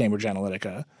mad about Cambridge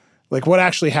Analytica, like, what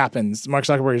actually happens? Mark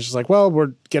Zuckerberg is just like,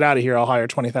 well, get out of here. I'll hire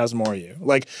 20,000 more of you.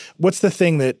 Like, what's the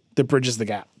thing that bridges the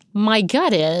gap? My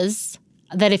gut is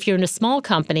that if you're in a small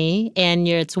company and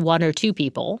it's 1 or 2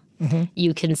 people,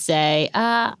 you can say,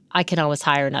 I can always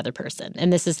hire another person.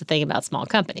 And this is the thing about small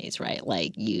companies, right?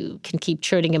 Like, you can keep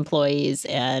churning employees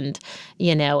and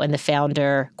the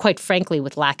founder, quite frankly,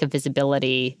 with lack of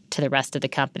visibility to the rest of the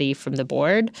company from the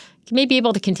board, may be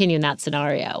able to continue in that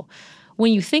scenario.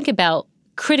 When you think about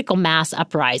critical mass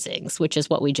uprisings, which is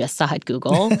what we just saw at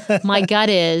Google, my gut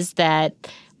is that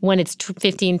when it's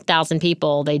 15,000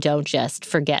 people, they don't just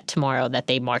forget tomorrow that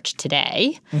they marched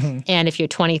today. And if you're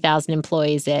 20,000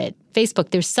 employees at Facebook,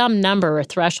 there's some number, a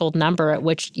threshold number at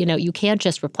which, you can't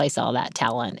just replace all that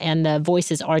talent and the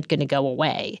voices aren't going to go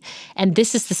away. And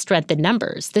this is the strength in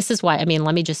numbers. This is why,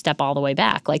 let me just step all the way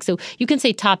back. So you can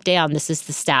say top down, this is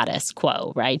the status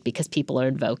quo, right? Because people are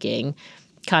invoking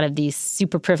kind of these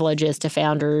super privileges to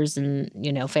founders and,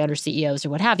 founder CEOs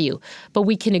or what have you. But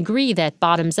we can agree that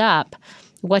bottoms up,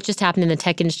 what just happened in the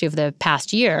tech industry over the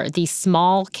past year, these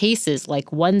small cases like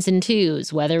 1s and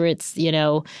 2s, whether it's,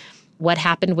 what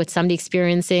happened with somebody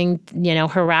experiencing,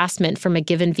 harassment from a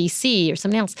given VC or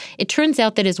something else. It turns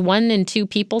out that as 1 and 2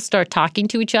 people start talking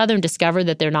to each other and discover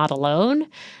that they're not alone,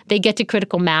 they get to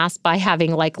critical mass by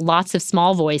having like lots of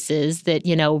small voices that,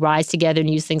 rise together and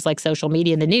use things like social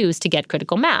media and the news to get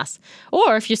critical mass.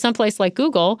 Or if you're someplace like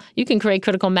Google, you can create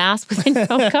critical mass within your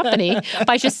own company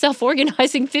by just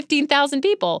self-organizing 15,000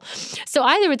 people. So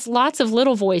either it's lots of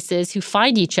little voices who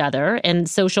find each other, and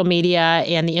social media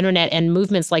and the internet and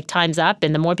movements like Time's Up,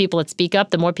 and the more people that speak up,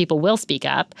 the more people will speak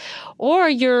up. Or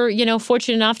you're,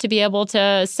 fortunate enough to be able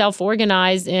to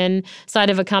self-organize inside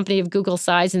of a company of Google's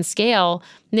size and scale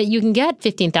that you can get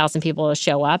 15,000 people to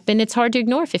show up, and it's hard to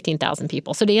ignore 15,000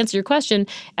 people. So to answer your question,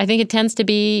 I think it tends to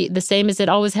be the same as it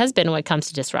always has been when it comes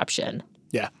to disruption.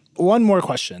 Yeah. One more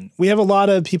question. We have a lot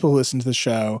of people who listen to the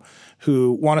show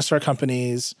who want to start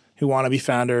companies, who want to be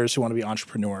founders, who want to be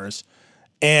entrepreneurs.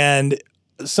 And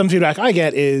some feedback I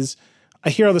get is,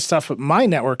 I hear all this stuff, but my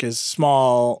network is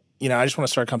small. I just want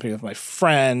to start a company with my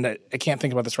friend. I can't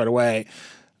think about this right away.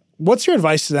 What's your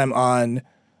advice to them on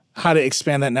how to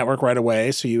expand that network right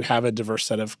away so you have a diverse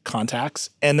set of contacts,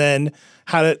 and then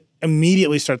how to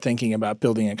immediately start thinking about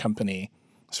building a company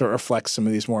so it reflects some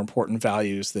of these more important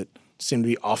values that seem to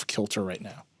be off kilter right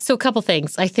now? So a couple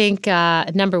things. I think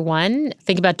number one,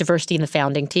 think about diversity in the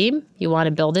founding team. You want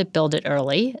to build it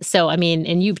early. So, and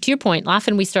to your point,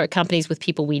 often we start companies with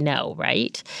people we know,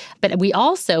 right? But we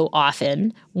also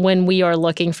often, when we are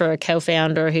looking for a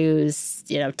co-founder who's,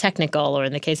 technical, or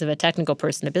in the case of a technical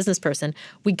person, a business person,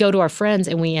 we go to our friends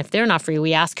and if they're not free,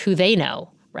 we ask who they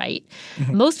know. Right?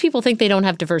 Mm-hmm. Most people think they don't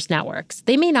have diverse networks.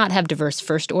 They may not have diverse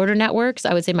first-order networks.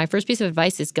 I would say my first piece of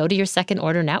advice is go to your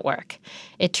second-order network.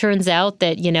 It turns out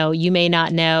that, you may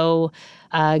not know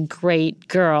a great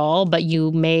girl, but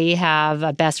you may have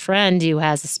a best friend who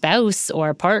has a spouse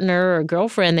or a partner or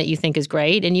girlfriend that you think is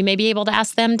great, and you may be able to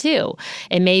ask them too.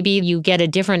 And maybe you get a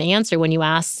different answer when you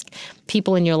ask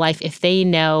people in your life if they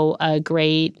know a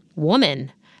great woman.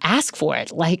 Ask for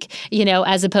it.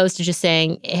 As opposed to just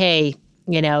saying, hey,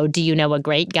 do you know a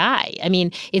great guy?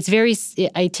 It's very,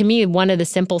 to me, one of the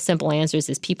simple answers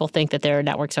is people think that their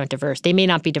networks aren't diverse. They may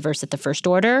not be diverse at the first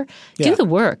order. Yeah. Do the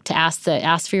work to ask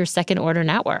for your second order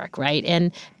network, right?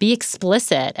 And be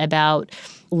explicit about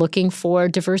looking for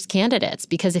diverse candidates,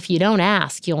 because if you don't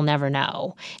ask, you'll never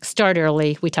know. Start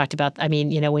early. We talked about,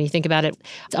 when you think about it,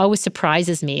 it always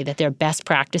surprises me that there are best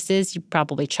practices. You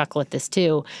probably chuckle at this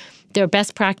too. There are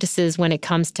best practices when it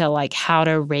comes to how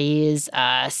to raise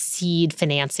a seed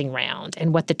financing round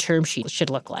and what the term sheet should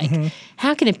look like. Mm-hmm.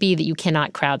 How can it be that you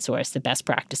cannot crowdsource the best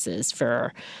practices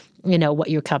for, what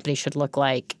your company should look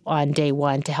like on day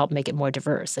one to help make it more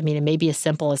diverse? It may be as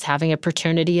simple as having a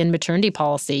paternity and maternity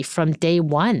policy from day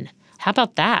one. How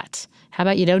about that? How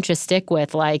about you don't just stick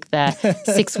with the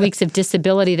 6 weeks of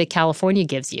disability that California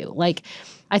gives you?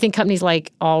 I think companies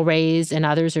like AllRaise and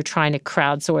others are trying to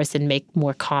crowdsource and make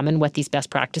more common what these best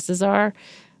practices are.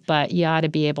 But you ought to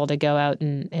be able to go out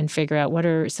and figure out what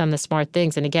are some of the smart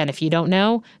things. And again, if you don't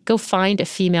know, go find a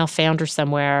female founder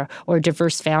somewhere or a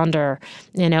diverse founder,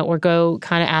 or go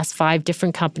kind of ask 5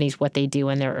 different companies what they do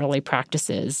in their early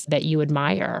practices that you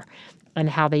admire and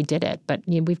how they did it. But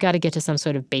we've got to get to some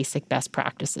sort of basic best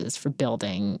practices for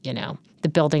building, the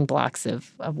building blocks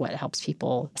of what helps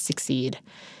people succeed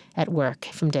at work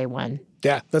from day one.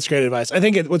 Yeah, that's great advice. I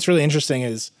think what's really interesting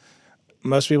is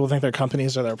most people think their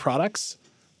companies are their products.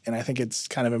 And I think it's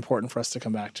kind of important for us to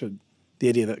come back to the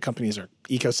idea that companies are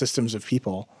ecosystems of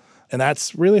people. And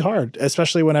that's really hard,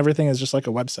 especially when everything is just like a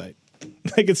website.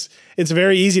 It's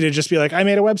very easy to just be like, I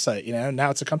made a website, now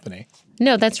it's a company.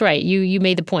 No, that's right. You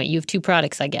made the point. You have 2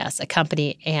 products, I guess, a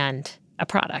company and a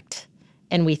product.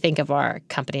 And we think of our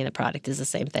company and the product as the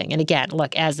same thing. And again,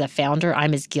 look, as a founder,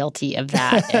 I'm as guilty of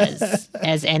that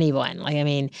as anyone.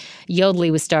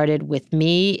 Yodlee was started with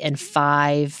me and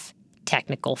 5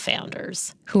 technical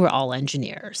founders who were all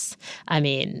engineers.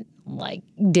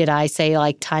 Did I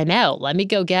say time out? Let me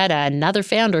go get another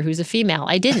founder who's a female.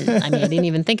 I didn't. I didn't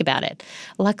even think about it.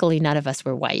 Luckily, none of us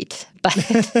were white,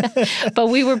 but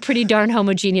we were pretty darn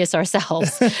homogeneous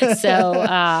ourselves. So,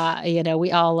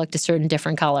 we all looked a certain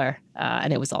different color,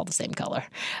 and it was all the same color.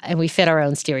 And we fit our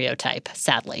own stereotype,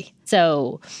 sadly.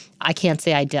 So I can't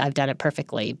say I've done it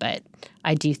perfectly, but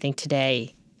I do think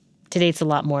today it's a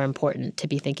lot more important to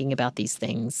be thinking about these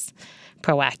things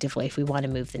proactively if we want to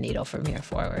move the needle from here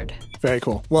forward. Very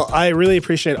cool. Well, I really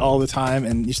appreciate all the time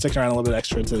and you sticking around a little bit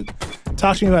extra to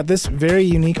talk to me about this very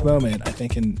unique moment, I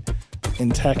think, in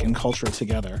tech and culture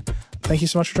together. Thank you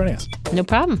so much for joining us. No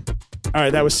problem. All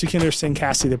right, that was Sukhinder Singh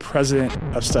Cassidy, the president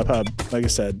of StubHub. Like I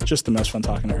said, just the most fun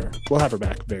talking to her. We'll have her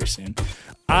back very soon.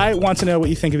 I want to know what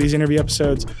you think of these interview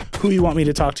episodes, who you want me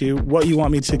to talk to, what you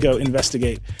want me to go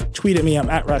investigate. Tweet at me. I'm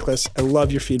 @Reckless. I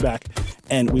love your feedback.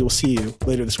 And we will see you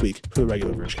later this week for the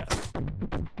regular Bridgecast.